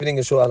Reading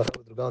a short halacha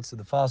with regards to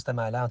the fast, am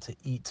I allowed to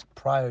eat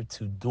prior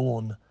to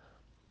dawn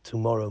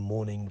tomorrow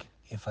morning?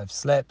 If I've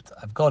slept,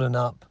 I've gotten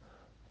up,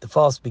 the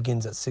fast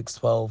begins at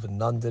 6:12 in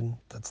London.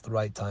 That's the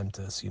right time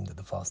to assume that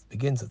the fast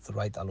begins. It's the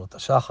right alot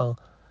hashachar.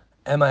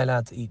 Am I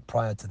allowed to eat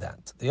prior to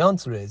that? The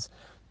answer is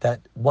that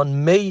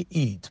one may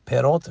eat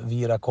perot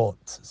v'irakot,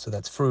 so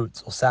that's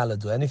fruits or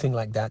salads or anything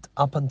like that,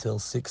 up until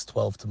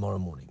 6:12 tomorrow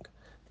morning,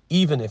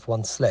 even if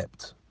one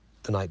slept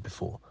the night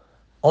before,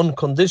 on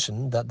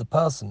condition that the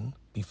person,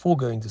 before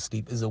going to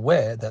sleep, is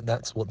aware that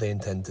that's what they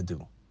intend to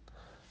do.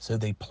 So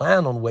they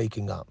plan on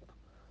waking up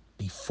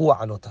before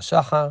Alot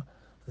HaShachar,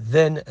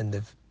 then, and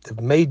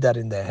they've made that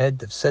in their head,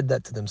 they've said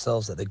that to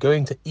themselves that they're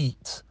going to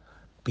eat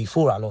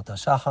before Alot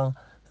HaShachar,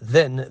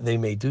 then they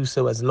may do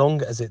so as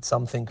long as it's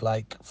something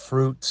like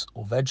fruits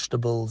or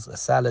vegetables, a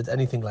salad,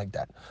 anything like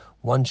that.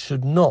 One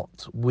should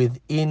not,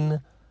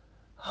 within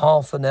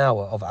half an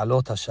hour of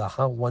Alot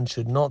HaShachar, one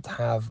should not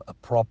have a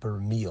proper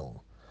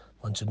meal.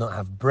 One should not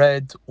have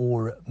bread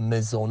or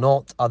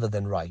mezonot other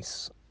than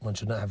rice. One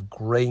should not have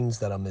grains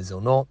that are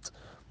mezonot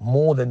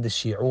more than the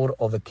shi'ur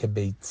of a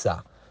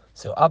kebeitzah.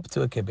 So up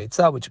to a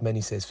kebeitzah, which many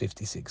say is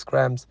 56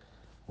 grams,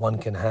 one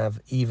can have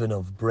even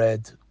of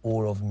bread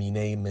or of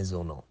minei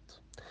mezonot.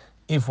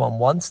 If one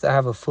wants to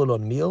have a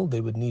full-on meal, they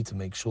would need to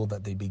make sure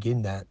that they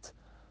begin that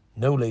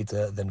no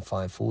later than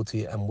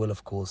 5:40 and will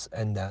of course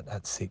end that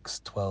at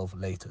 6:12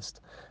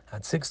 latest.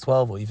 At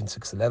 6:12 or even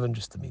 6:11,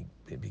 just to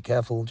be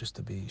careful, just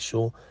to be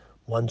sure,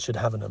 one should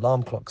have an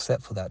alarm clock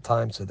set for that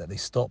time so that they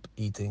stop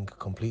eating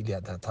completely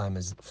at that time,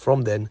 as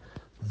from then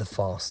the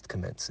fast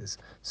commences.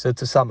 So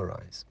to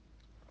summarize,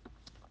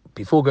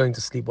 before going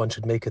to sleep, one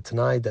should make a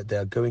tanai that they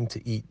are going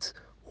to eat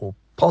or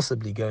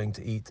possibly going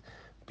to eat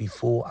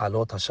before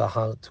Alot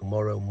HaShachar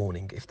tomorrow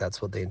morning, if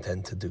that's what they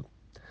intend to do.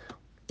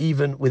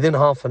 Even within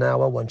half an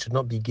hour, one should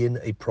not begin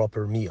a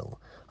proper meal.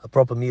 A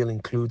proper meal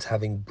includes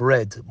having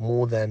bread,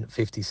 more than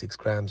 56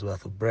 grams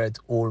worth of bread,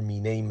 or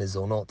minei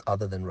mezonot,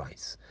 other than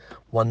rice.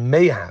 One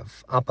may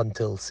have, up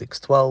until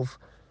 6:12,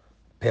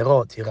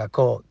 perot,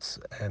 yirakot,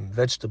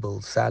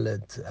 vegetable,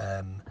 salad,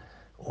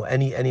 or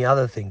any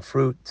other thing,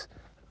 fruit,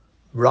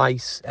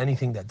 rice,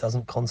 anything that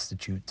doesn't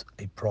constitute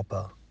a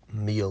proper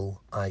meal,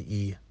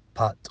 i.e.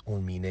 pat or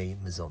minei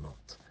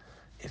mezonot.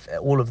 If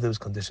all of those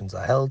conditions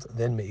are held,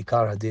 then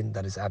me'ikar hadin,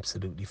 that is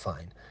absolutely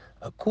fine.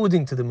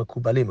 According to the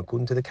Mekubalim,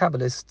 according to the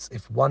Kabbalists,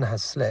 if one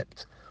has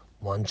slept,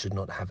 one should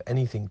not have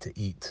anything to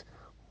eat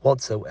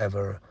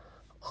whatsoever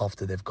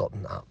after they've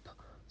gotten up.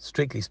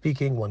 Strictly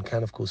speaking, one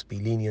can of course be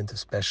lenient,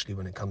 especially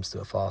when it comes to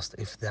a fast,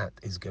 if that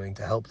is going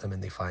to help them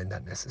and they find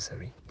that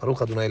necessary.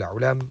 Baruch Adonai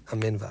la'olam,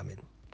 amen v'amen.